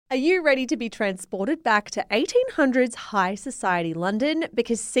Are you ready to be transported back to 1800s high society London?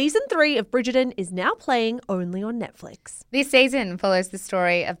 Because season 3 of Bridgerton is now playing only on Netflix. This season follows the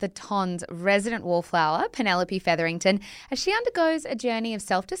story of the Ton's resident wallflower, Penelope Featherington, as she undergoes a journey of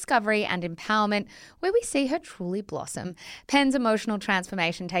self-discovery and empowerment where we see her truly blossom. Pen's emotional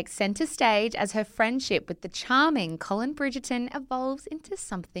transformation takes centre stage as her friendship with the charming Colin Bridgerton evolves into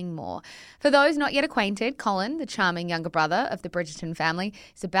something more. For those not yet acquainted, Colin, the charming younger brother of the Bridgerton family,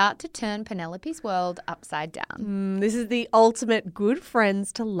 is about to turn Penelope's world upside down. This is the ultimate good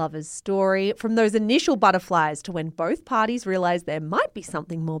friends to lovers story. From those initial butterflies to when both parties realise there might be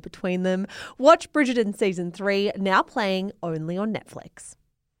something more between them. Watch Bridgerton Season 3, now playing only on Netflix.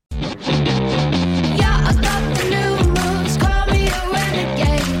 Yeah, I got the new moves, call me a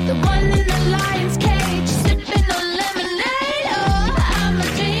renegade, the one in the lion's cage, sipping on lemonade. Oh, I'm a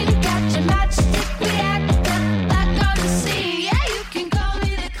dream catcher, matchstick reactor, back on the scene. Yeah, you can call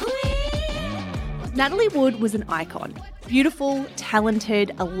me the queen. Natalie Wood was an icon. Beautiful,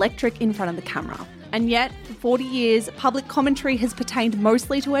 talented, electric in front of the camera. And yet, for 40 years, public commentary has pertained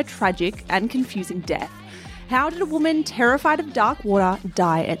mostly to her tragic and confusing death. How did a woman terrified of dark water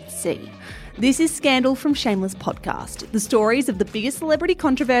die at sea? This is Scandal from Shameless Podcast, the stories of the biggest celebrity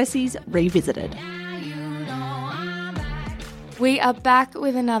controversies revisited. We are back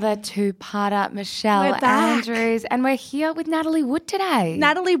with another two-parter, Michelle We're back. Andrews, and we're here with Natalie Wood today.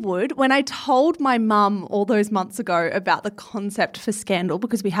 Natalie Wood, when I told my mum all those months ago about the concept for Scandal,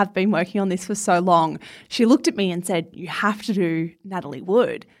 because we have been working on this for so long, she looked at me and said, "You have to do Natalie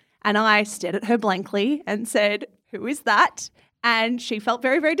Wood." And I stared at her blankly and said, "Who is that?" And she felt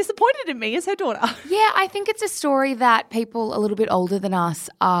very, very disappointed in me as her daughter. Yeah, I think it's a story that people a little bit older than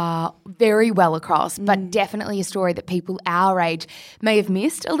us are very well across, but definitely a story that people our age may have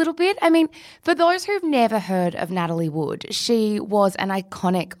missed a little bit. I mean, for those who've never heard of Natalie Wood, she was an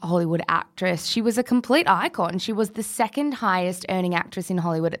iconic Hollywood actress. She was a complete icon. She was the second highest earning actress in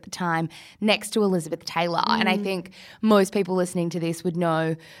Hollywood at the time, next to Elizabeth Taylor. And I think most people listening to this would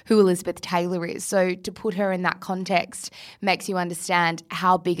know who Elizabeth Taylor is. So to put her in that context makes you understand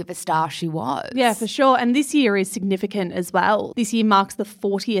how big of a star she was. Yeah, for sure. And this year is significant as well. This year marks the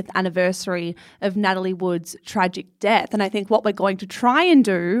 40th anniversary of Natalie Wood's tragic death. And I think what we're going to try and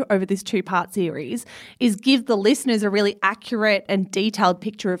do over this two-part series is give the listeners a really accurate and detailed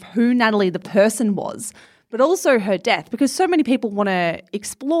picture of who Natalie the person was, but also her death, because so many people want to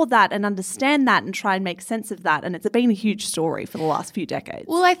explore that and understand that and try and make sense of that. And it's been a huge story for the last few decades.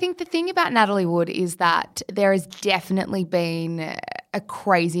 Well, I think the thing about Natalie Wood is that there has definitely been a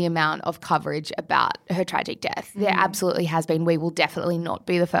crazy amount of coverage about her tragic death. There absolutely has been. We will definitely not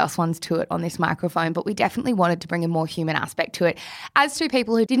be the first ones to it on this microphone, but we definitely wanted to bring a more human aspect to it. As two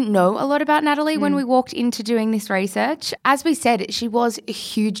people who didn't know a lot about Natalie when we walked into doing this research, as we said, she was a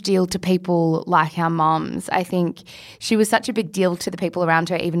huge deal to people like our mums. I think she was such a big deal to the people around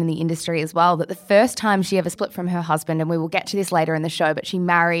her, even in the industry as well, that the first time she ever split from her husband, and we will get to this later in the show, but she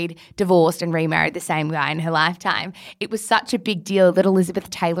married, divorced and remarried the same guy in her lifetime. It was such a big deal that Elizabeth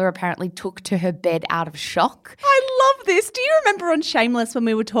Taylor apparently took to her bed out of shock. I love this. Do you remember on Shameless when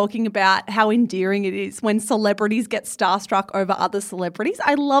we were talking about how endearing it is when celebrities get starstruck over other celebrities?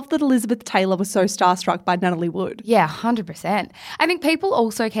 I love that Elizabeth Taylor was so starstruck by Natalie Wood. Yeah, 100%. I think people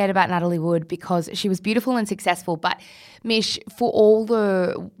also cared about Natalie Wood because she was beautiful and successful, but Mish, for all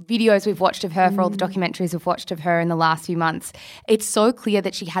the videos we've watched of her, for all the documentaries we've watched of her in the last few months, it's so clear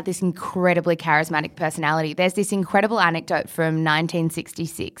that she had this incredibly charismatic personality. There's this incredible anecdote from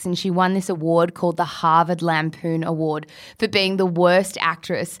 1966, and she won this award called the Harvard Lampoon Award for being the worst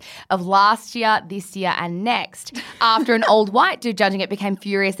actress of last year, this year, and next, after an old white dude judging it became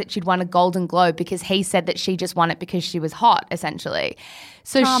furious that she'd won a Golden Globe because he said that she just won it because she was hot, essentially.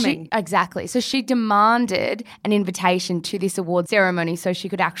 So Charming. Exactly. So she demanded an invitation to this award ceremony so she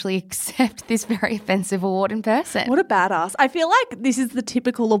could actually accept this very offensive award in person. What a badass. I feel like this is the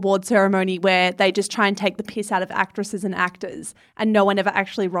typical award ceremony where they just try and take the piss out of actresses and actors and no one ever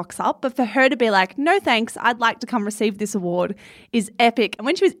actually rocks up. But for her to be like, "No thanks, I'd like to come receive this award," is epic. And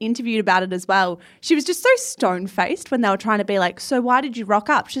when she was interviewed about it as well, she was just so stone-faced when they were trying to be like, "So why did you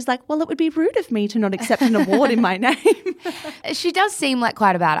rock up?" She's like, "Well, it would be rude of me to not accept an award in my name." She does seem like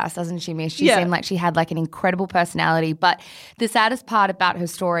quite a badass, doesn't she, Mish? She seemed like she had like an incredible personality. But the saddest part about her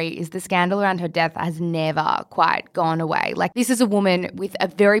story is the scandal around her death has never quite gone away. Like, this is a woman with a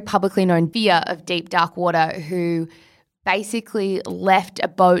very publicly known fear of deep, dark water who basically left a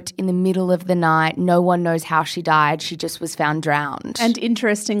boat in the middle of the night. No one knows how she died. She just was found drowned. And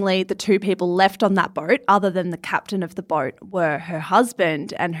interestingly, the two people left on that boat, other than the captain of the boat, were her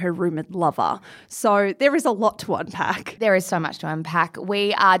husband and her rumoured lover. So there is a lot to unpack. There is so much to unpack.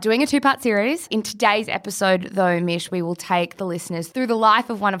 We are doing a 2-part series. In today's episode, though, Mish, we will take the listeners through the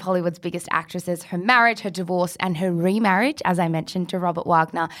life of one of Hollywood's biggest actresses, her marriage, her divorce, and her remarriage, as I mentioned, to Robert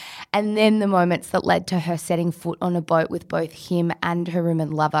Wagner, and then the moments that led to her setting foot on a boat with both him and her rumoured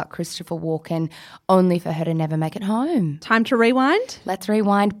lover, Christopher Walken, only for her to never make it home. Time to rewind? Let's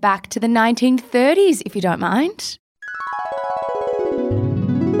rewind back to the 1930s, if you don't mind.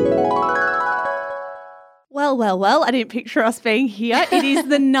 Well, I didn't picture us being here. It is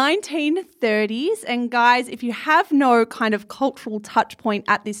the 1930s. And guys, if you have no kind of cultural touch point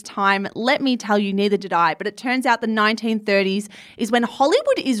at this time, let me tell you, neither did I. But it turns out the 1930s is when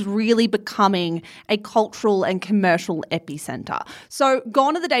Hollywood is really becoming a cultural and commercial epicenter. So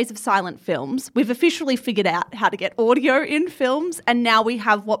gone are the days of silent films. We've officially figured out how to get audio in films. And now we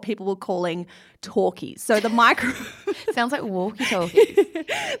have what people were calling talkies. So the Sounds like walkie-talkies.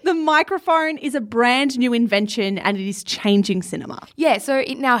 The microphone is a brand new invention and it is changing cinema. Yeah, so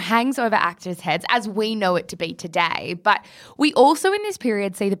it now hangs over actors' heads as we know it to be today. But we also in this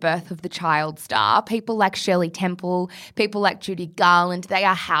period see the birth of the child star. People like Shirley Temple, people like Judy Garland, they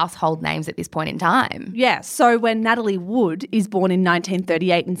are household names at this point in time. Yeah, so when Natalie Wood is born in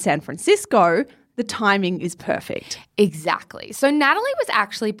 1938 in San Francisco, the timing is perfect. Exactly. So Natalie was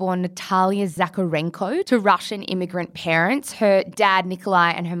actually born Natalia Zakharenko to Russian immigrant parents, her dad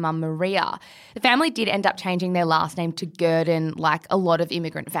Nikolai and her mum Maria. The family did end up changing their last name to Gurdon like a lot of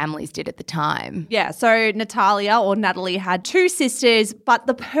immigrant families did at the time. Yeah, so Natalia or Natalie had two sisters, but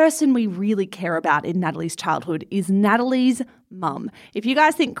the person we really care about in Natalie's childhood is Natalie's mum. If you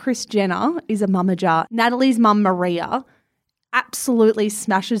guys think Kris Jenner is a mummager, Natalie's mum Maria absolutely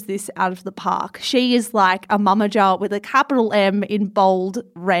smashes this out of the park. She is like a mummager with a capital M in bold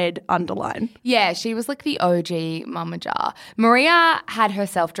red underline. Yeah, she was like the OG mummager. Maria had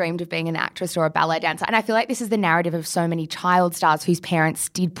herself dreamed of being an actress or a ballet dancer, and I feel like this is the narrative of so many child stars whose parents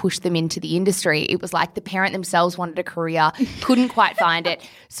did push them into the industry. It was like the parent themselves wanted a career, couldn't quite find it,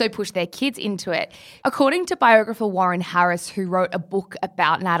 so pushed their kids into it. According to biographer Warren Harris, who wrote a book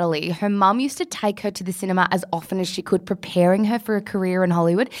about Natalie, her mum used to take her to the cinema as often as she could, preparing her for a career in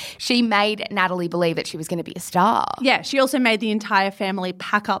Hollywood. She made Natalie believe that she was going to be a star. Yeah, she also made the entire family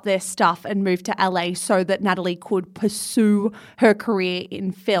pack up their stuff and move to LA so that Natalie could pursue her career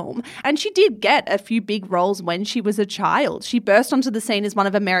in film. And she did get a few big roles when she was a child. She burst onto the scene as one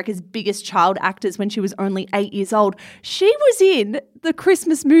of America's biggest child actors when she was only 8 years old. She was in the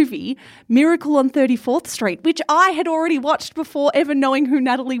Christmas movie Miracle on 34th Street, which I had already watched before ever knowing who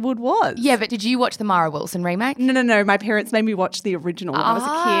Natalie Wood was. Yeah, but did you watch the Mara Wilson remake? No. My parents made me watch the original when I was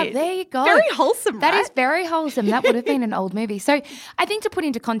a kid. There you go. Very wholesome, That right? is very wholesome. That would have been an old movie. So I think to put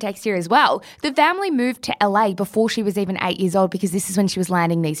into context here as well, the family moved to LA before she was even 8 years old because this is when she was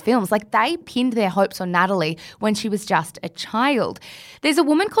landing these films. Like they pinned their hopes on Natalie when she was just a child. There's a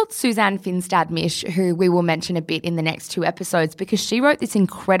woman called Suzanne Finstad Mish who we will mention a bit in the next 2 episodes because she wrote this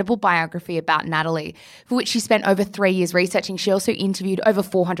incredible biography about Natalie for which she spent over 3 years researching. She also interviewed over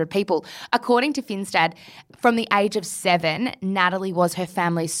 400 people. According to Finstad, from the age of 7, Natalie was her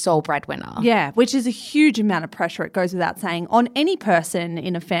family's sole breadwinner. Yeah, which is a huge amount of pressure, it goes without saying, on any person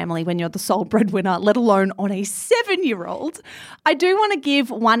in a family when you're the sole breadwinner, let alone on a 7-year-old. I do want to give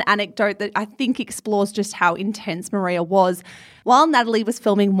one anecdote that I think explores just how intense Maria was. While Natalie was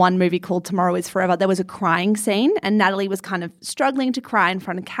filming one movie called Tomorrow is Forever, there was a crying scene and Natalie was kind of struggling to cry in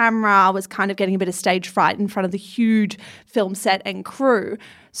front of camera, was kind of getting a bit of stage fright in front of the huge film set and crew.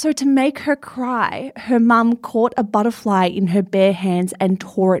 So to make her cry, her mum caught a butterfly in her bare hands and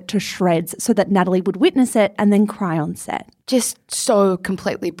tore it to shreds so that Natalie would witness it and then cry on set. Just so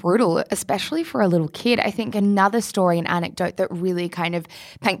completely brutal, especially for a little kid. I think another story and anecdote that really kind of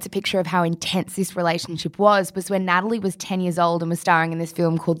paints a picture of how intense this relationship was when Natalie was 10 years old and was starring in this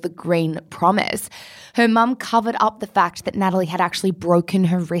film called The Green Promise. Her mum covered up the fact that Natalie had actually broken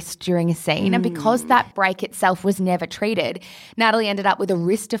her wrist during a scene. And because that break itself was never treated, Natalie ended up with a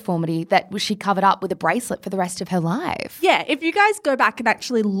wrist deformity that she covered up with a bracelet for the rest of her life. Yeah, if you guys go back and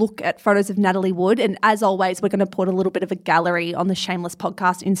actually look at photos of Natalie Wood, and as always, we're going to put a little bit of a gallery on the Shameless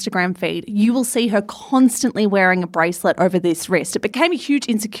Podcast Instagram feed, you will see her constantly wearing a bracelet over this wrist. It became a huge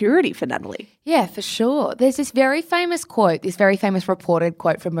insecurity for Natalie. Yeah, for sure. There's this very famous quote, this very famous reported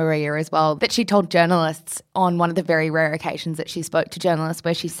quote from Maria as well, that she told journalists on one of the very rare occasions that she spoke to journalists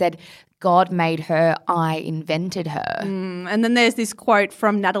where she said, "God made her, I invented her." And then there's this quote from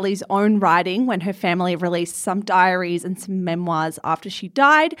from Natalie's own writing when her family released some diaries and some memoirs after she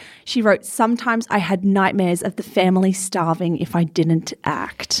died. She wrote, "Sometimes I had nightmares of the family starving if I didn't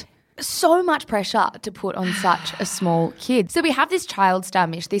act." So much pressure to put on such a small kid. So we have this child star,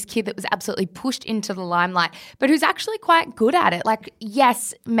 Mish, this kid that was absolutely pushed into the limelight, but who's actually quite good at it. Like,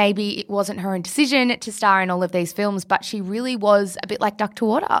 yes, maybe it wasn't her own decision to star in all of these films, but she really was a bit like duck to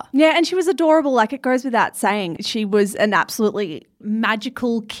water. Yeah, and she was adorable. Like, it goes without saying. She was an absolutely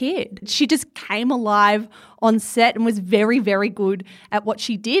magical kid. She just came alive on set and was very, very good at what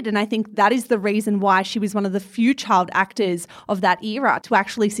she did. And I think that is the reason why she was one of the few child actors of that era to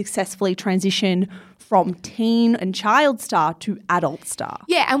actually successfully transition from teen and child star to adult star.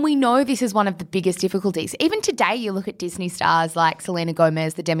 Yeah, and we know this is one of the biggest difficulties. Even today, you look at Disney stars like Selena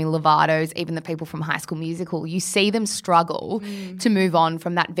Gomez, the Demi Lovatos, even the people from High School Musical, you see them struggle to move on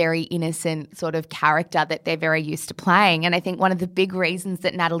from that very innocent sort of character that they're very used to playing. And I think one of the big reasons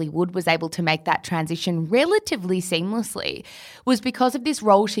that Natalie Wood was able to make that transition relatively seamlessly was because of this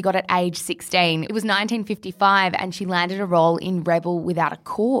role she got at age 16. It was 1955 and she landed a role in Rebel Without a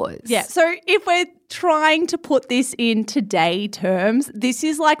Cause. Yeah, so if we're trying to put this in today terms, this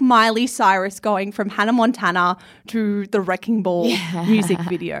is like Miley Cyrus going from Hannah Montana to the Wrecking Ball music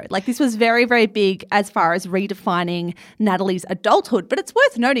video. Like, this was very, very big as far as redefining Natalie's adulthood. But it's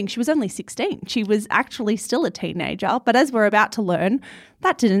worth noting she was only 16. She was actually still a teenager. But as we're about to learn,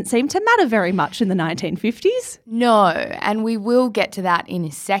 that didn't seem to matter very much in the 1950s. No, and we will get to that in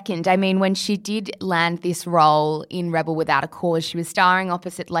a second. I mean, when she did land this role in Rebel Without a Cause, she was starring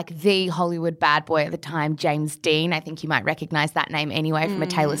opposite like the Hollywood bad boy at the time, James Dean. I think you might recognise that name anyway from a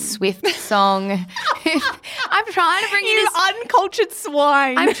Taylor Swift song. I'm trying to bring You uncultured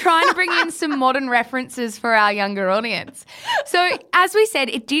swine. I'm trying to bring in some modern references for our younger audience. So, as we said,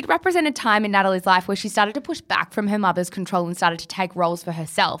 it did represent a time in Natalie's life where she started to push back from her mother's control and started to take roles for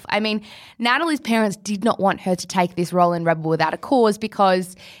herself. I mean, Natalie's parents did not want her to take this role in Rebel Without a Cause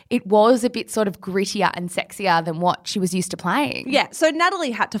because it was a bit sort of grittier and sexier than what she was used to playing. Yeah, so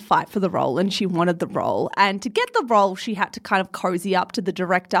Natalie had to fight for the role and she wanted the role. And to get the role, she had to kind of cozy up to the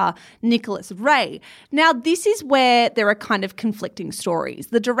director, Nicholas Ray. Now, this is where there are kind of conflicting stories.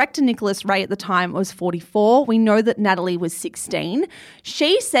 The director, Nicholas Ray, at the time was 44. We know that Natalie was 16.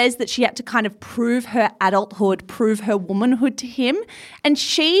 She says that she had to kind of prove her adulthood, prove her womanhood to him. And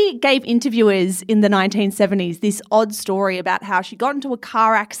she gave interviewers in the 1970s this odd story about how she got into a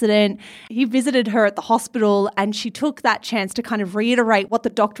car accident. He visited her at the hospital and she took that chance to kind of reiterate what the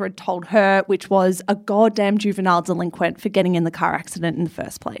doctor had told her, which was a goddamn juvenile delinquent for getting in the car accident in the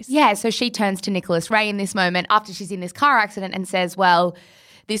first place. Yeah, so she turns to Nicholas Ray in this moment after she's in this car accident and says, well,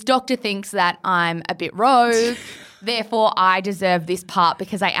 this doctor thinks that I'm a bit rogue, therefore I deserve this part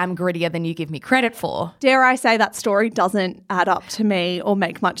because I am grittier than you give me credit for. Dare I say that story doesn't add up to me or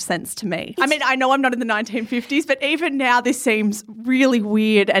make much sense to me. I mean, I know I'm not in the 1950s, but even now this seems really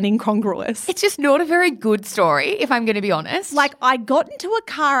weird and incongruous. It's just not a very good story, if I'm going to be honest. Like, I got into a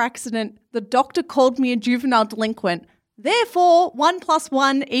car accident, the doctor called me a juvenile delinquent, therefore 1 +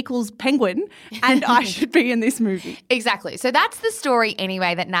 1 = penguin, and I should be in this movie. Exactly. So that's the story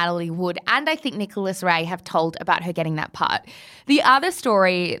anyway that Natalie Wood and I think Nicholas Ray have told about her getting that part. The other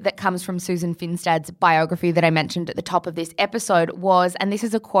story that comes from Susan Finstad's biography that I mentioned at the top of this episode was, and this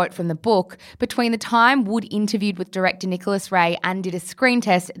is a quote from the book, between the time Wood interviewed with director Nicholas Ray and did a screen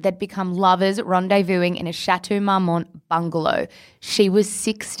test, they'd become lovers rendezvousing in a Chateau Marmont bungalow. She was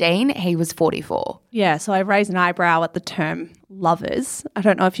 16, he was 44. Yeah, so I raise an eyebrow at the term lovers. I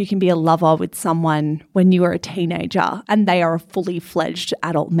don't know if you can be a lover with someone when you are a teenager and they are a fully fledged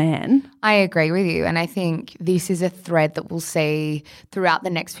adult man. I agree with you, and I think this is a thread that we'll see throughout the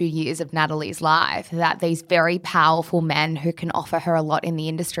next few years of Natalie's life, that these very powerful men who can offer her a lot in the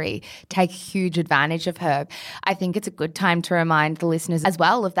industry take huge advantage of her. I think it's a good time to remind the listeners as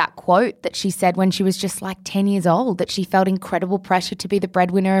well of that quote that she said when she was just like 10 years old, that she felt incredible pressure to be the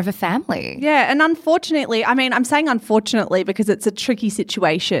breadwinner of a family. Yeah, and unfortunately, I mean, I'm saying unfortunately because it's a tricky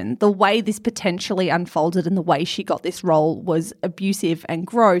situation. The way this potentially unfolded and the way she got this role was abusive and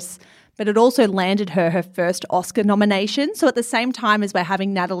gross, but it also landed her first Oscar nomination. So at the same time as we're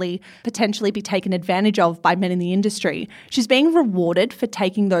having Natalie potentially be taken advantage of by men in the industry, she's being rewarded for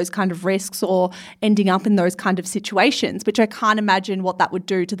taking those kind of risks or ending up in those kind of situations, which I can't imagine what that would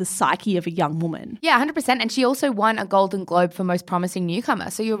do to the psyche of a young woman. Yeah, 100%. And she also won a Golden Globe for Most Promising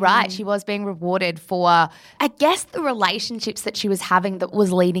Newcomer. So you're right, she was being rewarded for, I guess, the relationships that she was having that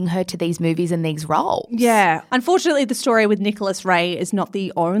was leading her to these movies and these roles. Yeah. Unfortunately, the story with Nicholas Ray is not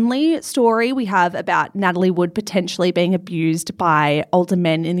the only story we have about Natalie Wood potentially being abused by older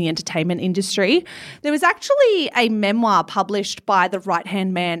men in the entertainment industry, there was actually a memoir published by the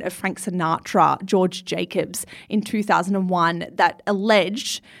right-hand man of Frank Sinatra, George Jacobs, in 2001 that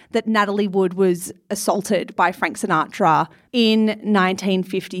alleged that Natalie Wood was assaulted by Frank Sinatra in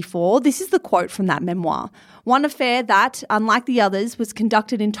 1954. This is the quote from that memoir. One affair that, unlike the others, was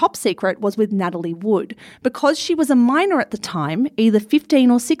conducted in top secret was with Natalie Wood. Because she was a minor at the time, either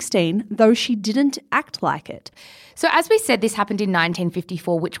 15 or 16, though she didn't act like it. So as we said, this happened in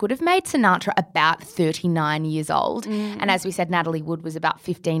 1954, which would have made Sinatra about 39 years old. And as we said, Natalie Wood was about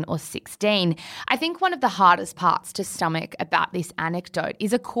 15 or 16. I think one of the hardest parts to stomach about this anecdote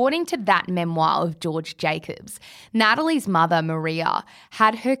is, according to that memoir of George Jacobs, Natalie's mother, Maria,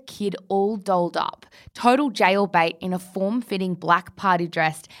 had her kid all dolled up, total jailbait in a form-fitting black party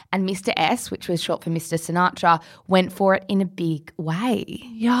dress, and Mr. S, which was short for Mr. Sinatra, went for it in a big way.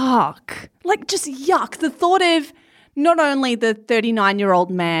 Yuck. Like, just yuck. The thought of not only the 39-year-old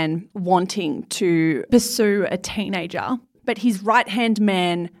man wanting to pursue a teenager, but his right-hand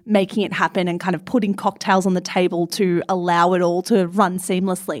man making it happen and kind of putting cocktails on the table to allow it all to run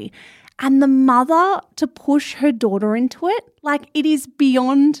seamlessly. And the mother to push her daughter into it. Like, it is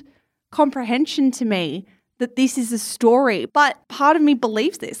beyond comprehension to me that this is a story. But part of me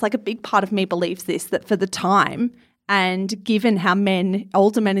believes this, like a big part of me believes this, that for the time, and given how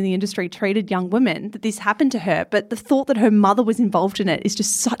older men in the industry treated young women, that this happened to her. But the thought that her mother was involved in it is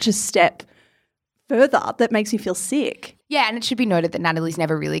just such a step further that makes me feel sick. Yeah, and it should be noted that Natalie's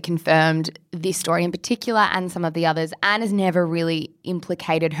never really confirmed this story in particular and some of the others, and has never really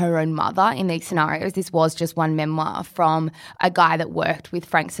implicated her own mother in these scenarios. This was just one memoir from a guy that worked with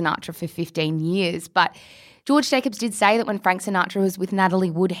Frank Sinatra for 15 years. But George Jacobs did say that when Frank Sinatra was with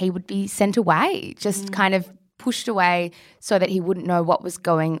Natalie Wood, he would be sent away, just kind of pushed away so that he wouldn't know what was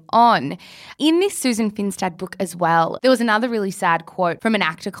going on. In this Susan Finstad book as well, there was another really sad quote from an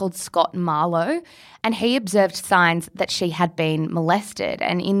actor called Scott Marlowe, and he observed signs that she had been molested.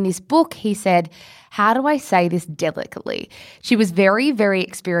 And in this book, he said, how do I say this delicately? She was very, very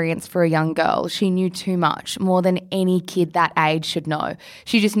experienced for a young girl. She knew too much, more than any kid that age should know.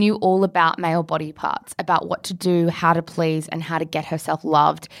 She just knew all about male body parts, about what to do, how to please, and how to get herself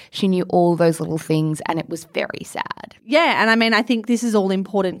loved. She knew all those little things, and it was very sad. Yeah, and I mean, I think this is all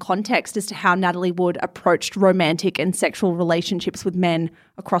important context as to how Natalie Wood approached romantic and sexual relationships with men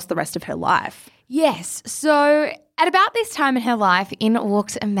across the rest of her life. Yes, so at about this time in her life, in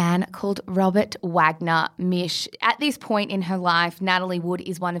walks a man called Robert Wagner Misch. At this point in her life, Natalie Wood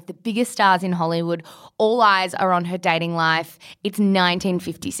is one of the biggest stars in Hollywood. All eyes are on her dating life. It's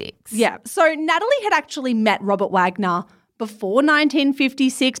 1956. Yeah, so Natalie had actually met Robert Wagner before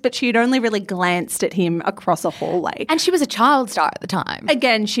 1956, but she had only really glanced at him across a hallway. And she was a child star at the time.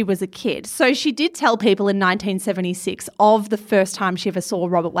 Again, she was a kid. So she did tell people in 1976 of the first time she ever saw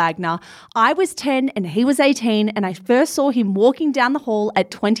Robert Wagner. I was 10 and he was 18, and I first saw him walking down the hall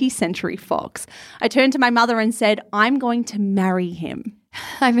at 20th Century Fox. I turned to my mother and said, I'm going to marry him.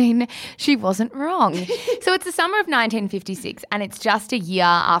 I mean, she wasn't wrong. So it's the summer of 1956, and it's just a year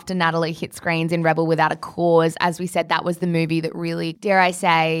after Natalie hit screens in Rebel Without a Cause. As we said, that was the movie that really, dare I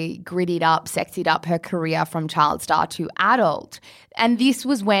say, grittied up, sexied up her career from child star to adult. And this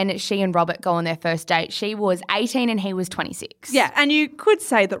was when she and Robert go on their first date. She was 18 and he was 26. Yeah, and you could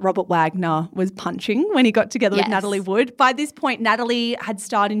say that Robert Wagner was punching when he got together with Natalie Wood. By this point, Natalie had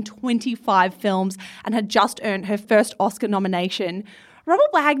starred in 25 films and had just earned her first Oscar nomination.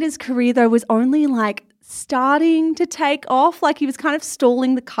 Robert Wagner's career, though, was only starting to take off. He was kind of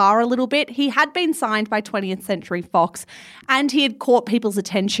stalling the car a little bit. He had been signed by 20th Century Fox, and he had caught people's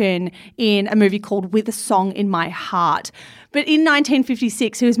attention in a movie called With a Song in My Heart. But in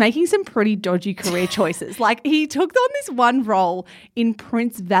 1956, he was making some pretty dodgy career choices. He took on this one role in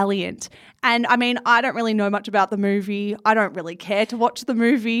Prince Valiant. And I mean, I don't really know much about the movie. I don't really care to watch the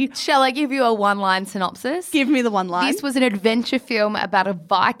movie. Shall I give you a one-line synopsis? Give me the one line. This was an adventure film about a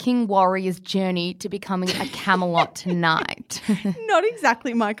Viking warrior's journey to becoming a Camelot knight. Not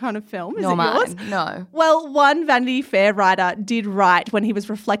exactly my kind of film, is Nor it mine, yours? no. Well, one Vanity Fair writer did write when he was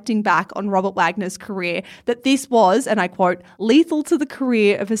reflecting back on Robert Wagner's career that this was, and I quote, lethal to the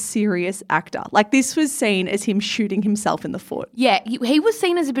career of a serious actor. This was seen as him shooting himself in the foot. Yeah, he was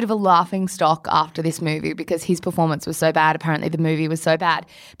seen as a bit of a laughing stock after this movie because his performance was so bad. Apparently the movie was so bad.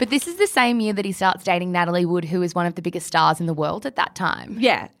 But this is the same year that he starts dating Natalie Wood, who is one of the biggest stars in the world at that time.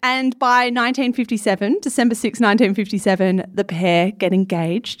 Yeah, and by 1957, December 6, 1957, the pair get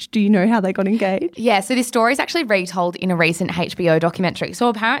engaged. Do you know how they got engaged? Yeah, so this story is actually retold in a recent HBO documentary. So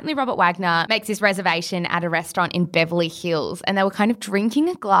apparently Robert Wagner makes this reservation at a restaurant in Beverly Hills Hills and they were kind of drinking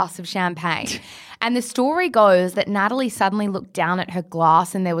a glass of champagne. And the story goes that Natalie suddenly looked down at her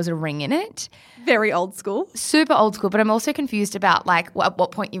glass and there was a ring in it. Very old school. Super old school, but I'm also confused about at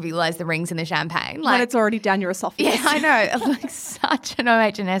what point you realise the ring's in the champagne. When it's already down your esophagus. Yeah, I know. Such an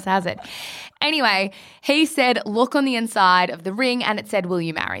OH&S has it. Anyway, he said, look on the inside of the ring and it said, will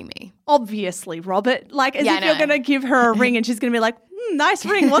you marry me? Obviously, Robert. As Yeah, I if you're know. going to give her a ring and she's going to be like, nice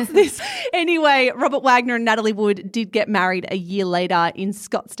ring, what's this? Anyway, Robert Wagner and Natalie Wood did get married a year later in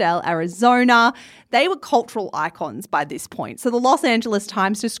Scottsdale, Arizona. They were cultural icons by this point. So the Los Angeles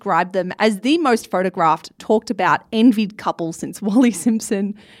Times described them as the most photographed, talked about, envied couple since Wally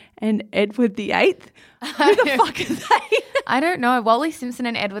Simpson and Edward VIII. Who the fuck are they? I don't know. Wally Simpson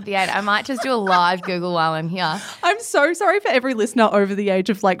and Edward VIII. I might just do a live Google while I'm here. I'm so sorry for every listener over the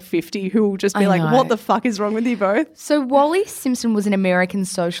age of 50 who will just be I like, know. what the fuck is wrong with you both? So Wally Simpson was an American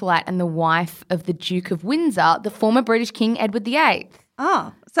socialite and the wife of the Duke of Windsor, the former British King Edward VIII.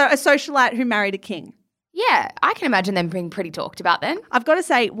 Ah, so a socialite who married a king. Yeah, I can imagine them being pretty talked about then. I've got to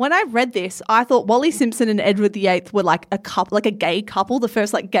say, when I read this, I thought Wally Simpson and Edward VIII were like a couple, like a gay couple, the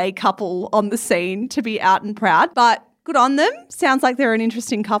first gay couple on the scene to be out and proud. But good on them. Sounds like they're an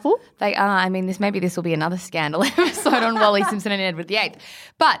interesting couple. They are. I mean, this will be another scandal episode on Wally Simpson and Edward VIII.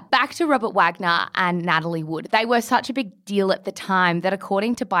 But back to Robert Wagner and Natalie Wood. They were such a big deal at the time that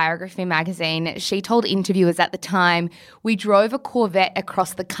according to Biography magazine, she told interviewers at the time, we drove a Corvette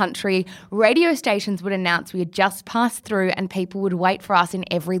across the country. Radio stations would announce we had just passed through and people would wait for us in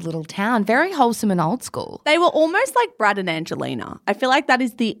every little town. Very wholesome and old school. They were almost like Brad and Angelina. I feel like that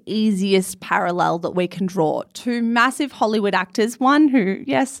is the easiest parallel that we can draw. Two massive Hollywood actors, one who,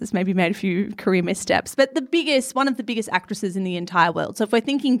 yes, has maybe made a few career missteps, but one of the biggest actresses in the entire world. So if we're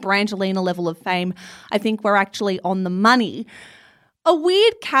thinking Brangelina level of fame, I think we're actually on the money. A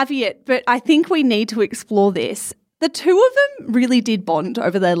weird caveat, but I think we need to explore this. The two of them really did bond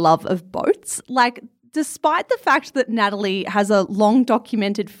over their love of boats. Despite the fact that Natalie has a long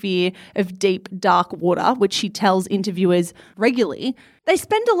documented fear of deep, dark water, which she tells interviewers regularly, they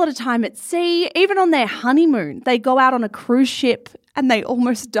spend a lot of time at sea. Even on their honeymoon, they go out on a cruise ship and they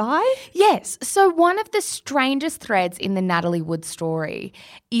almost die. Yes. So one of the strangest threads in the Natalie Wood story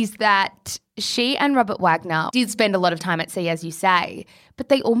is that she and Robert Wagner did spend a lot of time at sea, as you say, but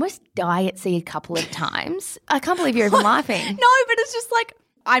they almost die at sea a couple of times. I can't believe you're even laughing. No, but it's just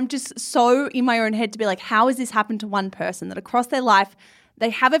I'm just so in my own head to be like, how has this happened to one person that across their life they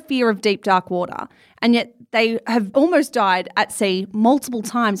have a fear of deep, dark water and yet they have almost died at sea multiple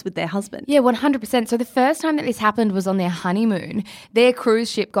times with their husband? Yeah, 100%. So the first time that this happened was on their honeymoon. Their cruise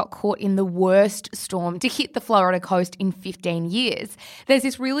ship got caught in the worst storm to hit the Florida coast in 15 years. There's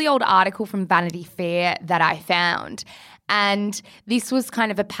this really old article from Vanity Fair that I found. And this was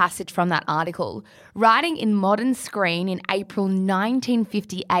kind of a passage from that article. Writing in Modern Screen in April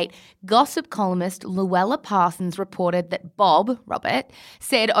 1958, gossip columnist Luella Parsons reported that Robert,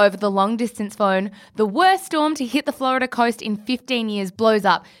 said over the long-distance phone, the worst storm to hit the Florida coast in 15 years blows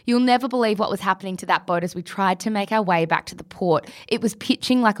up. You'll never believe what was happening to that boat as we tried to make our way back to the port. It was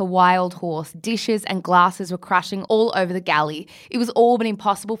pitching like a wild horse. Dishes and glasses were crashing all over the galley. It was all but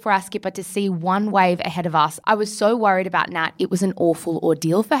impossible for our skipper to see one wave ahead of us. I was so worried about Nat. It was an awful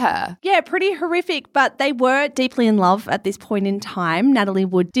ordeal for her. Yeah, pretty horrific, but they were deeply in love at this point in time. Natalie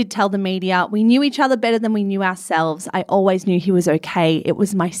Wood did tell the media, we knew each other better than we knew ourselves. I always knew he was okay. It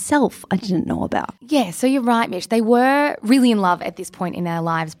was myself I didn't know about. Yeah, so you're right, Mitch. They were really in love at this point in their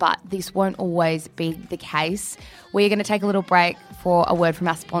lives, but this won't always be the case. We're going to take a little break for a word from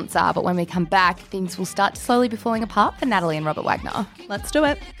our sponsor, but when we come back, things will start to slowly be falling apart for Natalie and Robert Wagner. Let's do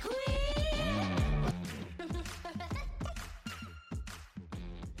it.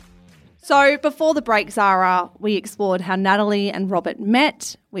 So before the break, Zara, we explored how Natalie and Robert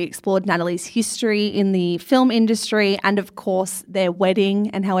met. We explored Natalie's history in the film industry and, of course, their wedding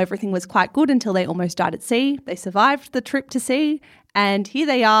and how everything was quite good until they almost died at sea. They survived the trip to sea and here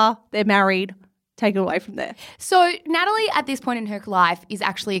they are. They're married. Take it away from there. So Natalie, at this point in her life, is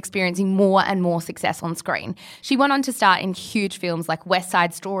actually experiencing more and more success on screen. She went on to star in huge films like West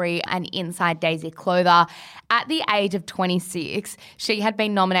Side Story and Inside Daisy Clover. At the age of 26, she had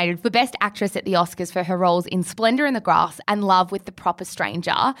been nominated for Best Actress at the Oscars for her roles in Splendor in the Grass and Love with the Proper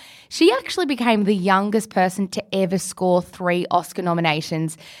Stranger. She actually became the youngest person to ever score 3 Oscar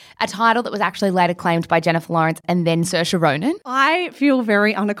nominations, a title that was actually later claimed by Jennifer Lawrence and then Saoirse Ronan. I feel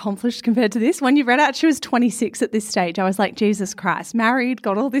very unaccomplished compared to this. When you read read out she was 26 at this stage. I was like, Jesus Christ, married,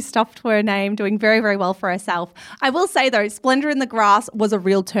 got all this stuff to her name, doing very, very well for herself. I will say, though, Splendor in the Grass was a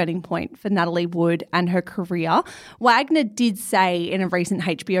real turning point for Natalie Wood and her career. Wagner did say in a recent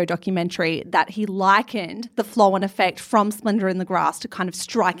HBO documentary that he likened the flow-on effect from Splendor in the Grass to kind of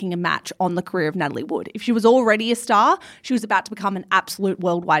striking a match on the career of Natalie Wood. If she was already a star, she was about to become an absolute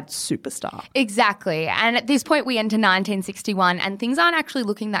worldwide superstar. Exactly. And at this point, we enter 1961 and things aren't actually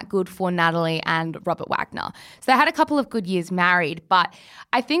looking that good for Natalie and Robert Wagner. So they had a couple of good years married, but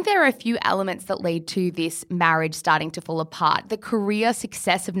I think there are a few elements that lead to this marriage starting to fall apart. The career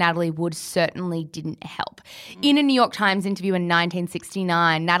success of Natalie Wood certainly didn't help. In a New York Times interview in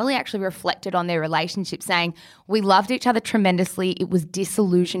 1969, Natalie actually reflected on their relationship, saying, "We loved each other tremendously. It was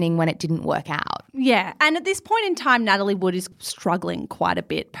disillusioning when it didn't work out." Yeah, and at this point in time, Natalie Wood is struggling quite a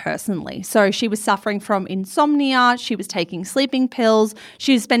bit personally. So she was suffering from insomnia, she was taking sleeping pills,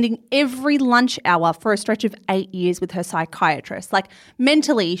 she was spending every lunch hour for a stretch of 8 years with her psychiatrist. Like,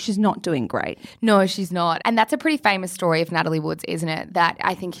 mentally, she's not doing great. No, she's not. And that's a pretty famous story of Natalie Wood's, isn't it? That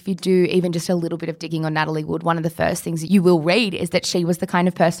I think if you do even just a little bit of digging on Natalie Wood, one of the first things that you will read is that she was the kind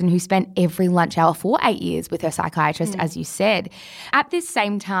of person who spent every lunch hour for 8 years with her psychiatrist, as you said. At this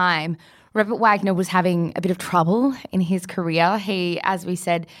same time, Robert Wagner was having a bit of trouble in his career. He, as we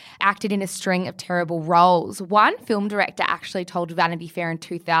said, acted in a string of terrible roles. One film director actually told Vanity Fair in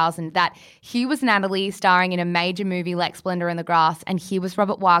 2000 that he was Natalie starring in a major movie like Splendor in the Grass, and he was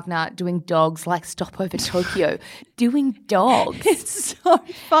Robert Wagner doing dogs like Stopover Tokyo. Doing dogs. It's so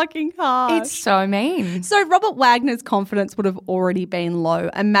fucking hard. It's so mean. So Robert Wagner's confidence would have already been low.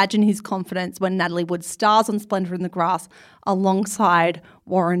 Imagine his confidence when Natalie Wood stars on Splendor in the Grass alongside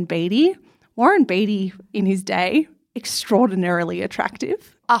Warren Beatty. Warren Beatty, in his day, extraordinarily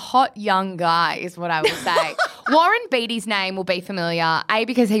attractive. A hot young guy is what I will say. Warren Beatty's name will be familiar, A,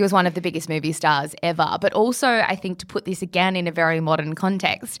 because he was one of the biggest movie stars ever, but also I think to put this again in a very modern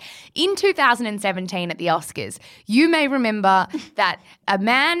context. In 2017 at the Oscars, you may remember that a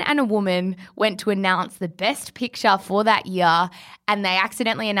man and a woman went to announce the best picture for that year and they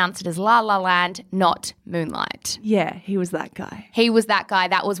accidentally announced it as La La Land, not Moonlight. Yeah, he was that guy. He was that guy.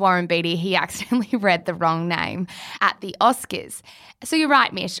 That was Warren Beatty. He accidentally read the wrong name at the Oscars. So you're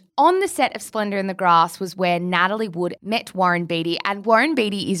right, Mish. On the set of Splendor in the Grass was where Natalie Wood met Warren Beatty, and Warren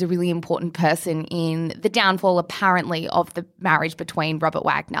Beatty is a really important person in the downfall, apparently, of the marriage between Robert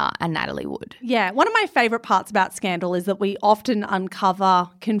Wagner and Natalie Wood. Yeah, one of my favourite parts about Scandal is that we often uncover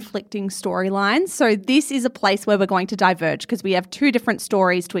conflicting storylines. So this is a place where we're going to diverge because we have two different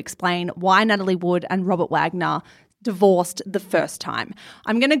stories to explain why Natalie Wood and Robert Wagner divorced the first time.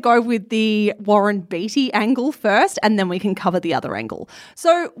 I'm going to go with the Warren Beatty angle first, and then we can cover the other angle.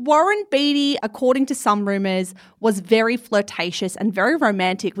 So Warren Beatty, according to some rumours, was very flirtatious and very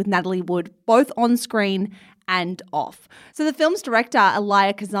romantic with Natalie Wood, both on screen and off. So the film's director,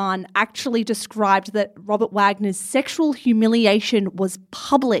 Elia Kazan, actually described that Robert Wagner's sexual humiliation was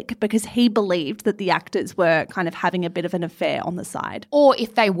public because he believed that the actors were kind of having a bit of an affair on the side. Or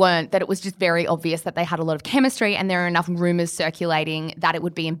if they weren't, that it was just very obvious that they had a lot of chemistry and there are enough rumours circulating that it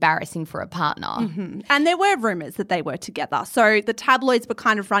would be embarrassing for a partner. Mm-hmm. And there were rumours that they were together. So the tabloids were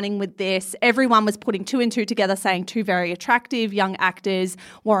kind of running with this. Everyone was putting two and two together, saying two very attractive young actors.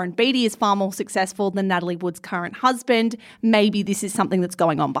 Warren Beatty is far more successful than Natalie Wood's current husband. Maybe this is something that's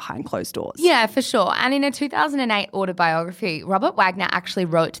going on behind closed doors. Yeah, for sure. And in a 2008 autobiography, Robert Wagner actually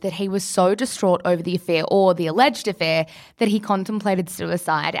wrote that he was so distraught over the affair or the alleged affair that he contemplated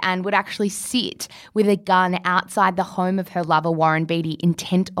suicide and would actually sit with a gun outside the home of her lover, Warren Beatty,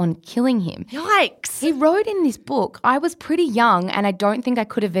 intent on killing him. Yikes. He wrote in this book, "I was pretty young and I don't think I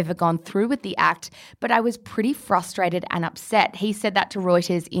could have ever gone through with the act, but I was pretty frustrated and upset." He said that to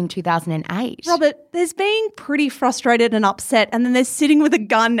Reuters in 2008. Robert, there's being pretty frustrated and upset, and then there's sitting with a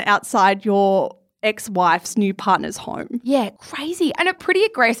gun outside your ex-wife's new partner's home. Yeah, crazy. And a pretty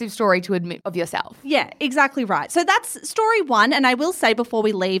aggressive story to admit of yourself. Yeah, exactly right. So that's story one. And I will say before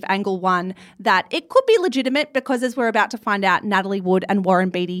we leave angle one that it could be legitimate because, as we're about to find out, Natalie Wood and Warren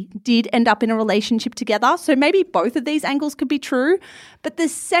Beatty did end up in a relationship together. So maybe both of these angles could be true. But the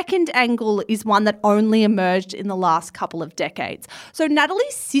second angle is one that only emerged in the last couple of decades. So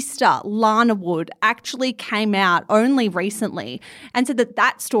Natalie's sister, Lana Wood, actually came out only recently and said that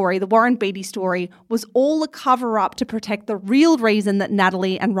that story, the Warren Beatty story, was all a cover-up to protect the real reason that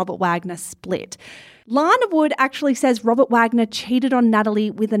Natalie and Robert Wagner split. Lana Wood actually says Robert Wagner cheated on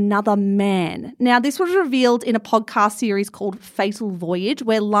Natalie with another man. Now, this was revealed in a podcast series called Fatal Voyage,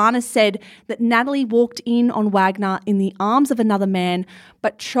 where Lana said that Natalie walked in on Wagner in the arms of another man,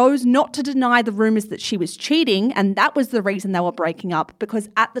 but chose not to deny the rumours that she was cheating, and that was the reason they were breaking up, because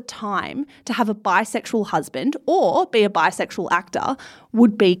at the time, to have a bisexual husband or be a bisexual actor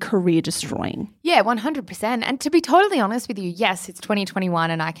would be career destroying. Yeah, 100%. And to be totally honest with you, yes, it's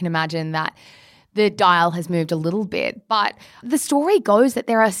 2021 and I can imagine that the dial has moved a little bit. But the story goes that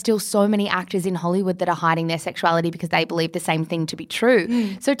there are still so many actors in Hollywood that are hiding their sexuality because they believe the same thing to be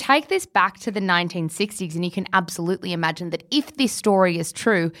true. So take this back to the 1960s and you can absolutely imagine that if this story is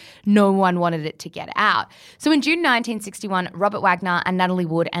true, no one wanted it to get out. So in June 1961, Robert Wagner and Natalie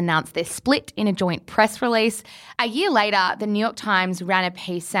Wood announced their split in a joint press release. A year later, the New York Times ran a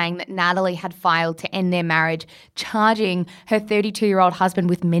piece saying that Natalie had filed to end their marriage, charging her 32-year-old husband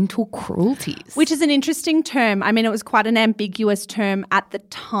with mental cruelties. Which is an interesting term. I mean, it was quite an ambiguous term at the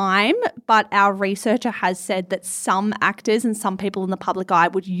time, but our researcher has said that some actors and some people in the public eye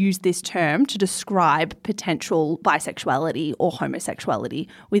would use this term to describe potential bisexuality or homosexuality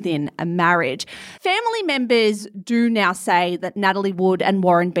within a marriage. Family members do now say that Natalie Wood and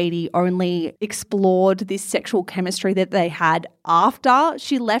Warren Beatty only explored this sexual chemistry that they had after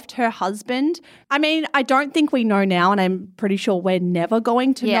she left her husband. I mean, I don't think we know now, and I'm pretty sure we're never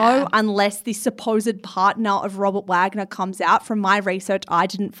going to know unless this supposed partner of Robert Wagner comes out. From my research, I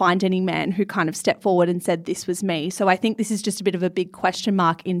didn't find any man who kind of stepped forward and said this was me. So I think this is just a bit of a big question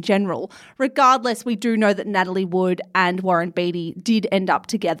mark in general. Regardless, we do know that Natalie Wood and Warren Beatty did end up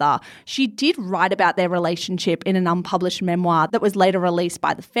together. She did write about their relationship in an unpublished memoir that was later released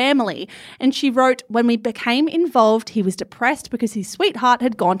by the family. And she wrote, "When we became involved, he was depressed because his sweetheart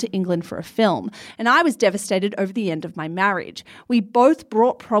had gone to England for a film, and I was devastated over the end of my marriage. We both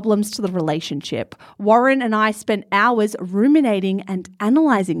brought problems to the relationship. Warren and I spent hours ruminating and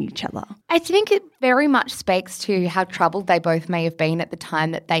analysing each other." I think it very much speaks to how troubled they both may have been at the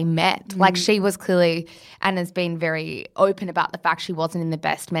time that they met. Like, she was clearly and has been very open about the fact she wasn't in the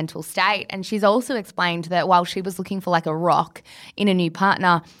best mental state. And she's also explained that while she was looking for like a rock in a new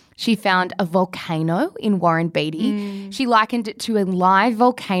partner, she found a volcano in Warren Beatty. She likened it to a live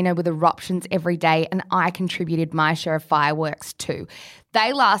volcano with eruptions every day, and I contributed my share of fireworks too.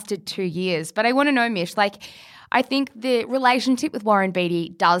 They lasted 2 years. But I want to know, Mish, like, I think the relationship with Warren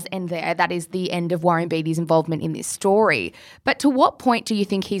Beatty does end there. That is the end of Warren Beatty's involvement in this story. But to what point do you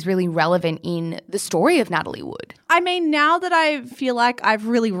think he's really relevant in the story of Natalie Wood? I mean, now that I feel like I've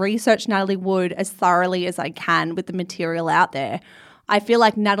really researched Natalie Wood as thoroughly as I can with the material out there, I feel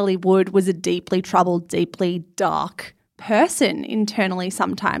like Natalie Wood was a deeply troubled, deeply dark person internally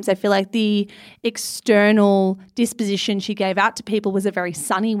sometimes. I feel like the external disposition she gave out to people was a very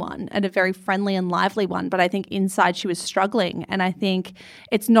sunny one and a very friendly and lively one, but I think inside she was struggling. And I think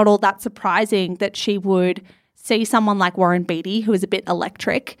it's not all that surprising that she would see someone like Warren Beatty, who is a bit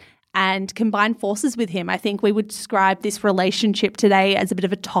electric, and combine forces with him. I think we would describe this relationship today as a bit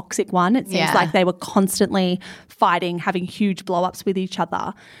of a toxic one. It seems like they were constantly fighting, having huge blow-ups with each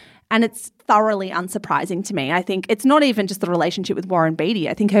other. And it's thoroughly unsurprising to me. I think it's not even just the relationship with Warren Beatty.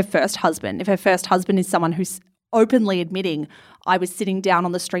 I think her first husband, if her first husband is someone who's openly admitting, I was sitting down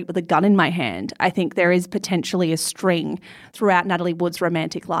on the street with a gun in my hand, I think there is potentially a string throughout Natalie Wood's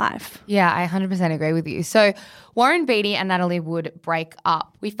romantic life. Yeah, I 100% agree with you. So Warren Beatty and Natalie Wood break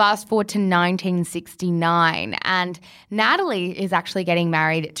up. We fast forward to 1969 and Natalie is actually getting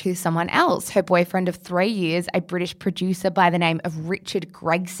married to someone else, her boyfriend of 3 years, a British producer by the name of Richard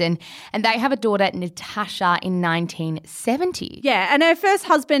Gregson, and they have a daughter, Natasha, in 1970. Yeah, and her first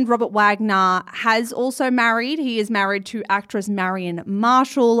husband, Robert Wagner, has also married. He is married to actress Marion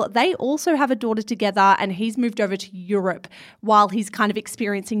Marshall. They also have a daughter together and he's moved over to Europe while he's kind of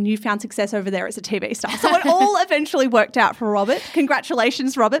experiencing newfound success over there as a TV star. So it all eventually worked out for Robert.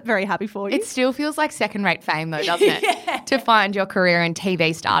 Congratulations, Robert. Very happy for you. It still feels like second-rate fame though, doesn't it? To find your career in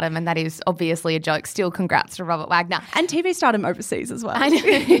TV stardom, and that is obviously a joke. Still congrats to Robert Wagner. And TV stardom overseas as well. I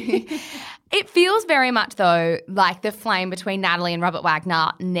know. It feels very much, though, like the flame between Natalie and Robert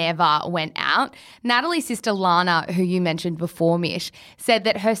Wagner never went out. Natalie's sister Lana, who you mentioned before, Mish, said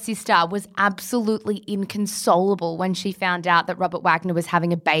that her sister was absolutely inconsolable when she found out that Robert Wagner was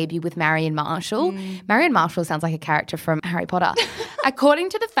having a baby with Marion Marshall. Marion Marshall sounds like a character from Harry Potter. According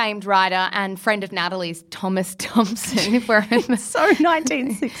to the famed writer and friend of Natalie's, Thomas Thompson, if we're in the So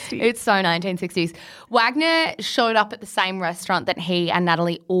 1960s. It's so 1960s. Wagner showed up at the same restaurant that he and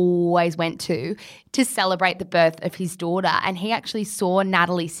Natalie always went to celebrate the birth of his daughter, and he actually saw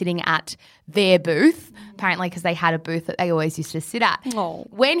Natalie sitting at their booth apparently because they had a booth that they always used to sit at. Oh.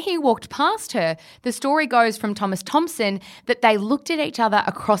 When he walked past her, the story goes from Thomas Thompson that they looked at each other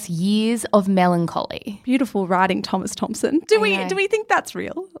across years of melancholy. Beautiful writing, Thomas Thompson. Do know. we think that's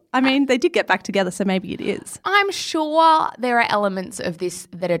real? I mean, they did get back together, so maybe it is. I'm sure there are elements of this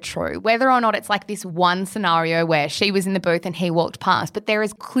that are true, whether or not it's like this one scenario where she was in the booth and he walked past, but there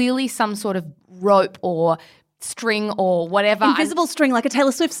is clearly some sort of rope or string or whatever. Invisible string, like a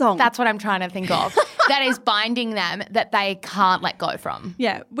Taylor Swift song. That's what I'm trying to think of. That is binding them that they can't let go from.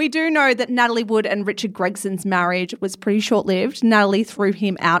 Yeah, we do know that Natalie Wood and Richard Gregson's marriage was pretty short-lived. Natalie threw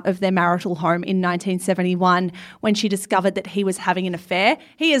him out of their marital home in 1971 when she discovered that he was having an affair.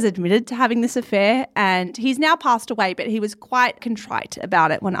 He has admitted to having this affair and he's now passed away, but he was quite contrite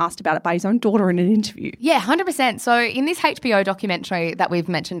about it when asked about it by his own daughter in an interview. Yeah, 100%. So in this HBO documentary that we've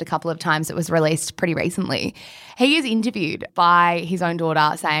mentioned a couple of times, it was released pretty recently, he is interviewed by his own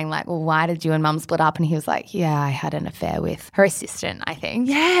daughter saying like, well, why did you and mum split up? And he was like, yeah, I had an affair with her assistant, I think.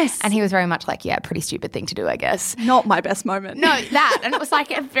 Yes. And he was very much like, yeah, pretty stupid thing to do, I guess. Not my best moment. No, that. And it was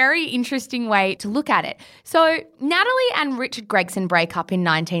like a very interesting way to look at it. So Natalie and Richard Gregson break up in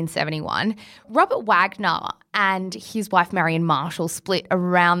 1971. Robert Wagner and his wife Marion Marshall split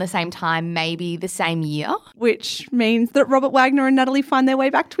around the same time, maybe the same year. Which means that Robert Wagner and Natalie find their way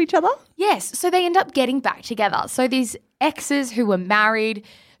back to each other? Yes, so they end up getting back together. So these exes who were married,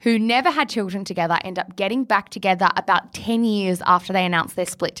 who never had children together, end up getting back together about 10 years after they announced their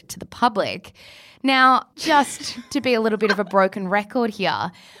split to the public. Now, just to be a little bit of a broken record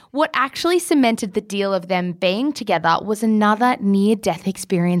here, what actually cemented the deal of them being together was another near-death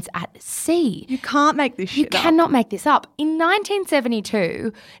experience at sea. You can't make this You shit up. cannot make this up. In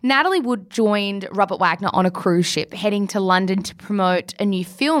 1972, Natalie Wood joined Robert Wagner on a cruise ship heading to London to promote a new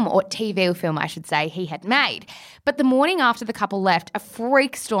film, or TV film, I should say, he had made. But the morning after the couple left,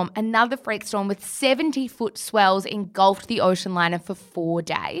 another freak storm with 70-foot swells engulfed the ocean liner for 4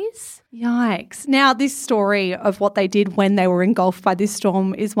 days. Yikes. Now, this story of what they did when they were engulfed by this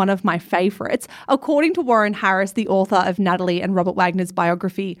storm is one of my favourites. According to Warren Harris, the author of Natalie and Robert Wagner's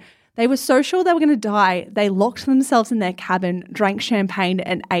biography, they were so sure they were going to die, they locked themselves in their cabin, drank champagne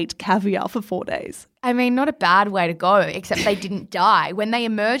and ate caviar for 4 days. I mean, not a bad way to go, except they didn't die. When they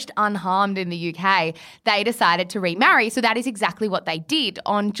emerged unharmed in the UK, they decided to remarry. So that is exactly what they did.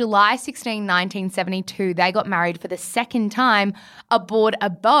 On July 16, 1972, they got married for the second time aboard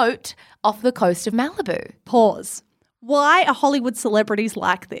a boat off the coast of Malibu. Pause. Why are Hollywood celebrities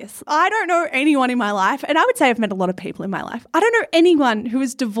like this? I don't know anyone in my life, and I would say I've met a lot of people in my life. I don't know anyone who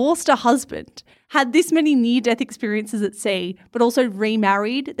has divorced a husband, had this many near-death experiences at sea, but also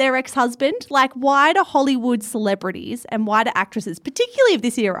remarried their ex-husband. Like, why do Hollywood celebrities and why do actresses, particularly of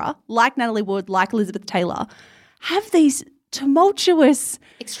this era, like Natalie Wood, like Elizabeth Taylor, have these tumultuous,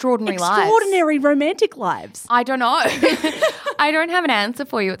 extraordinary romantic lives? I don't know. I don't have an answer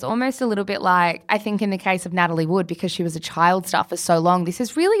for you. It's almost a little bit like, I think in the case of Natalie Wood, because she was a child star for so long, this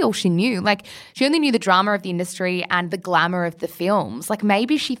is really all she knew. Like, she only knew the drama of the industry and the glamour of the films. Like,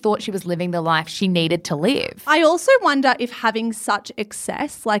 maybe she thought she was living the life she needed to live. I also wonder if having such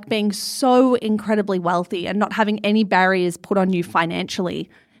excess, like being so incredibly wealthy and not having any barriers put on you financially,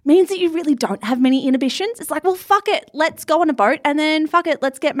 means that you really don't have many inhibitions. It's like, well, fuck it, let's go on a boat, and then fuck it,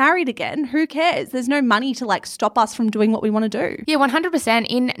 let's get married again. Who cares? There's no money to like stop us from doing what we want to do. Yeah, 100%.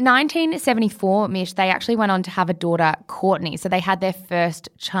 In 1974, Mish, they actually went on to have a daughter, Courtney. So they had their first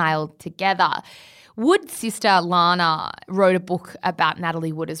child together. Wood's sister, Lana, wrote a book about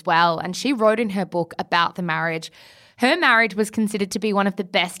Natalie Wood as well, and she wrote in her book about the marriage. Her marriage was considered to be one of the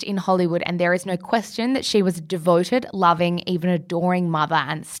best in Hollywood, and there is no question that she was a devoted, loving, even adoring mother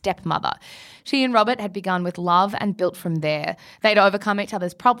and stepmother. She and Robert had begun with love and built from there. They'd overcome each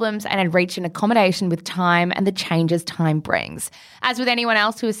other's problems and had reached an accommodation with time and the changes time brings. As with anyone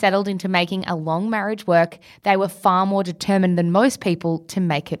else who has settled into making a long marriage work, they were far more determined than most people to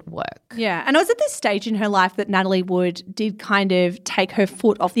make it work. Yeah, and it was at this stage in her life that Natalie Wood did kind of take her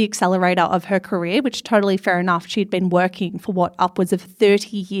foot off the accelerator of her career, which totally fair enough. She'd been working for upwards of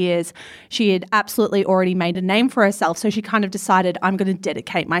 30 years. She had absolutely already made a name for herself, so she kind of decided, I'm going to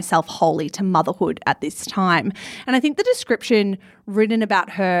dedicate myself wholly to motherhood at this time. And I think the description written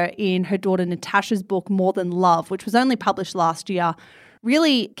about her in her daughter Natasha's book, More Than Love, which was only published last year,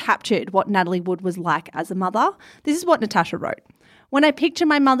 really captured what Natalie Wood was like as a mother. This is what Natasha wrote. When I picture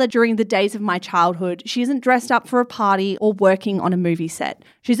my mother during the days of my childhood, she isn't dressed up for a party or working on a movie set.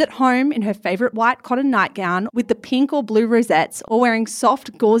 She's at home in her favourite white cotton nightgown with the pink or blue rosettes, or wearing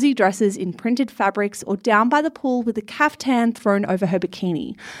soft, gauzy dresses in printed fabrics, or down by the pool with a caftan thrown over her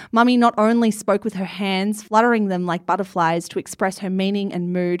bikini. Mummy not only spoke with her hands, fluttering them like butterflies to express her meaning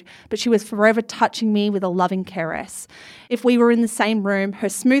and mood, but she was forever touching me with a loving caress. If we were in the same room, her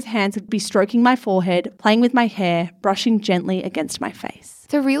smooth hands would be stroking my forehead, playing with my hair, brushing gently against my face.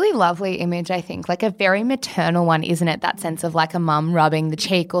 It's a really lovely image, I think, like a very maternal one, isn't it? That sense of like a mum rubbing the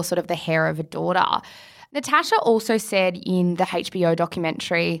cheek or sort of the hair of a daughter. Natasha also said in the HBO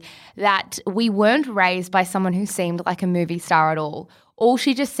documentary that we weren't raised by someone who seemed like a movie star at all. All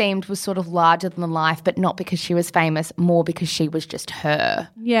she just seemed was sort of larger than life, but not because she was famous, more because she was just her.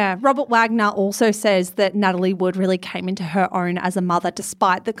 Yeah, Robert Wagner also says that Natalie Wood really came into her own as a mother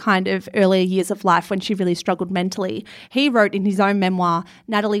despite the kind of earlier years of life when she really struggled mentally. He wrote in his own memoir,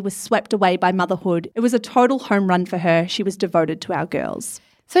 Natalie was swept away by motherhood. It was a total home run for her. She was devoted to our girls.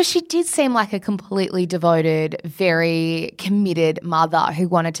 So she did seem like a completely devoted, very committed mother who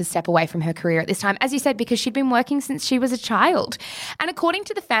wanted to step away from her career at this time, as you said, because she'd been working since she was a child. And according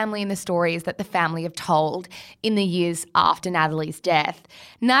to the family and the stories that the family have told in the years after Natalie's death,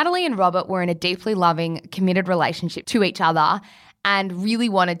 Natalie and Robert were in a deeply loving, committed relationship to each other and really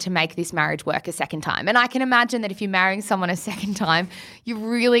wanted to make this marriage work a second time. And I can imagine that if you're marrying someone a second time, you're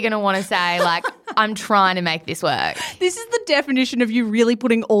really going to want to say, like, I'm trying to make this work. This is the definition of you really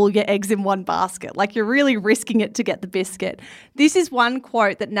putting all your eggs in one basket. Like you're really risking it to get the biscuit. This is one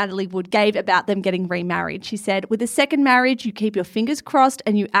quote that Natalie Wood gave about them getting remarried. She said, with a second marriage, you keep your fingers crossed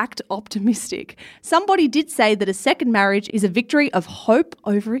and you act optimistic. Somebody did say that a second marriage is a victory of hope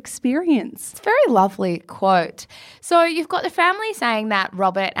over experience. It's a very lovely quote. So you've got the family saying that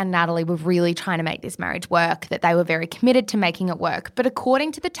Robert and Natalie were really trying to make this marriage work, that they were very committed to making it work. But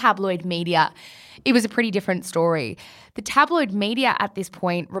according to the tabloid media, it was a pretty different story. The tabloid media at this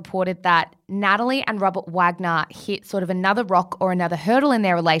point reported that Natalie and Robert Wagner hit sort of another rock or another hurdle in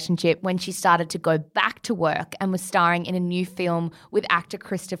their relationship when she started to go back to work and was starring in a new film with actor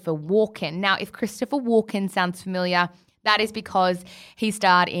Christopher Walken. Now, if Christopher Walken sounds familiar, that is because he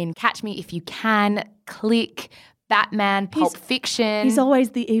starred in Catch Me If You Can, Click, Batman, Pulp Fiction. He's always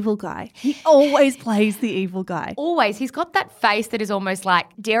the evil guy. He always plays the evil guy. Always. He's got that face that is almost like,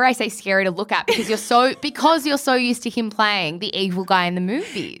 dare I say, scary to look at because you're so used to him playing the evil guy in the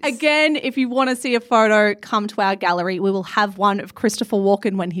movies. Again, if you want to see a photo, come to our gallery. We will have one of Christopher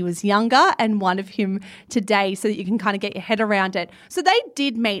Walken when he was younger and one of him today so that you can kind of get your head around it. So they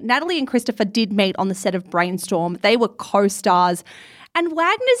did meet. Natalie and Christopher did meet on the set of Brainstorm. They were co-stars. And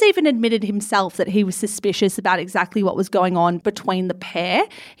Wagner's even admitted himself that he was suspicious about exactly what was going on between the pair.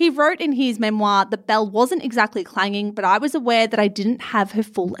 He wrote in his memoir, the bell wasn't exactly clanging, but I was aware that I didn't have her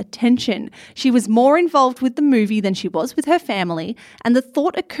full attention. She was more involved with the movie than she was with her family, and the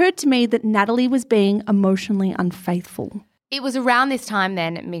thought occurred to me that Natalie was being emotionally unfaithful. It was around this time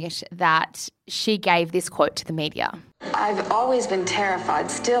then, Mish, that she gave this quote to the media. I've always been terrified,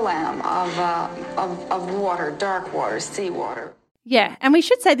 still am, of water, dark water, seawater. Yeah, and we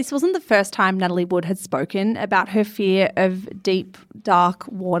should say this wasn't the first time Natalie Wood had spoken about her fear of deep, dark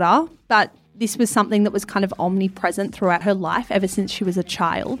water, but this was something that was kind of omnipresent throughout her life ever since she was a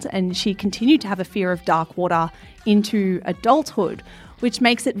child, and she continued to have a fear of dark water into adulthood, which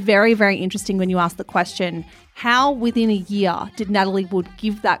makes it very, very interesting when you ask the question, how within a year did Natalie Wood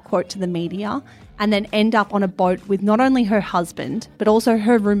give that quote to the media and then end up on a boat with not only her husband, but also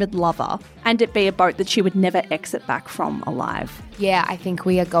her rumoured lover, and it be a boat that she would never exit back from alive? Yeah, I think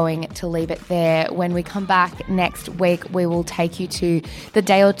we are going to leave it there. When we come back next week, we will take you to the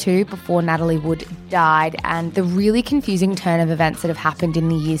day or two before Natalie Wood died and the really confusing turn of events that have happened in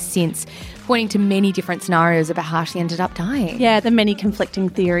the years since, pointing to many different scenarios about how she ended up dying. Yeah, the many conflicting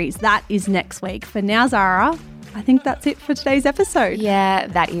theories. That is next week. For now, Zara, I think that's it for today's episode. Yeah,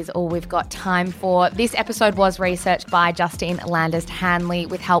 that is all we've got time for. This episode was researched by Justine Landis Hanley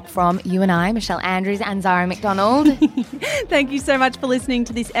with help from you and I, Michelle Andrews and Zara McDonald. Thank you so much for listening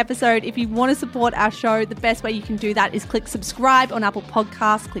to this episode. If you want to support our show, the best way you can do that is click subscribe on Apple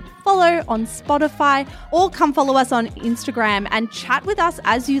Podcasts, click follow on Spotify, or come follow us on Instagram and chat with us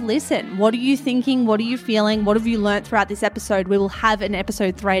as you listen. What are you thinking? What are you feeling? What have you learnt throughout this episode? We will have an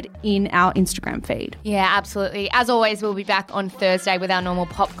episode thread in our Instagram feed. Yeah, absolutely. As always, we'll be back on Thursday with our normal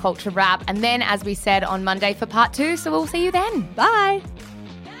pop culture wrap, and then, as we said, on Monday for part 2. So we'll see you then. Bye.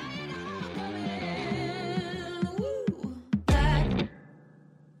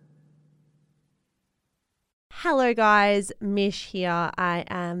 Hello guys, Mish here. I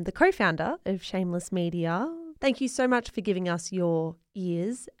am the co-founder of Shameless Media. Thank you so much for giving us your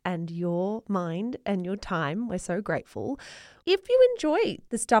ears and your mind and your time. We're so grateful. If you enjoy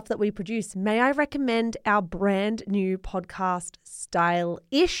the stuff that we produce, may I recommend our brand new podcast,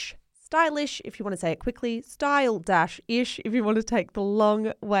 Style-ish. Stylish, if you want to say it quickly, style-ish, if you want to take the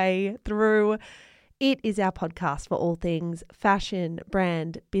long way through. It is our podcast for all things fashion,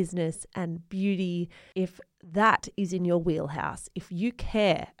 brand, business, and beauty. If that is in your wheelhouse, if you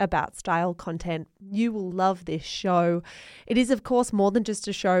care about style content, you will love this show. It is, of course, more than just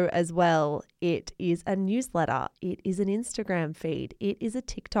a show as well. It is a newsletter. It is an Instagram feed. It is a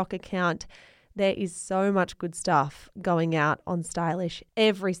TikTok account. There is so much good stuff going out on Stylish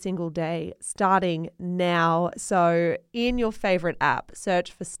every single day, starting now. So in your favorite app,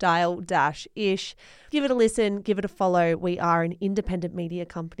 search for Style-ish. Give it a listen, give it a follow. We are an independent media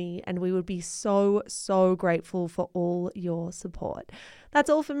company and we would be so, so grateful for all your support. That's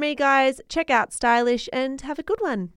all from me, guys. Check out Stylish and have a good one.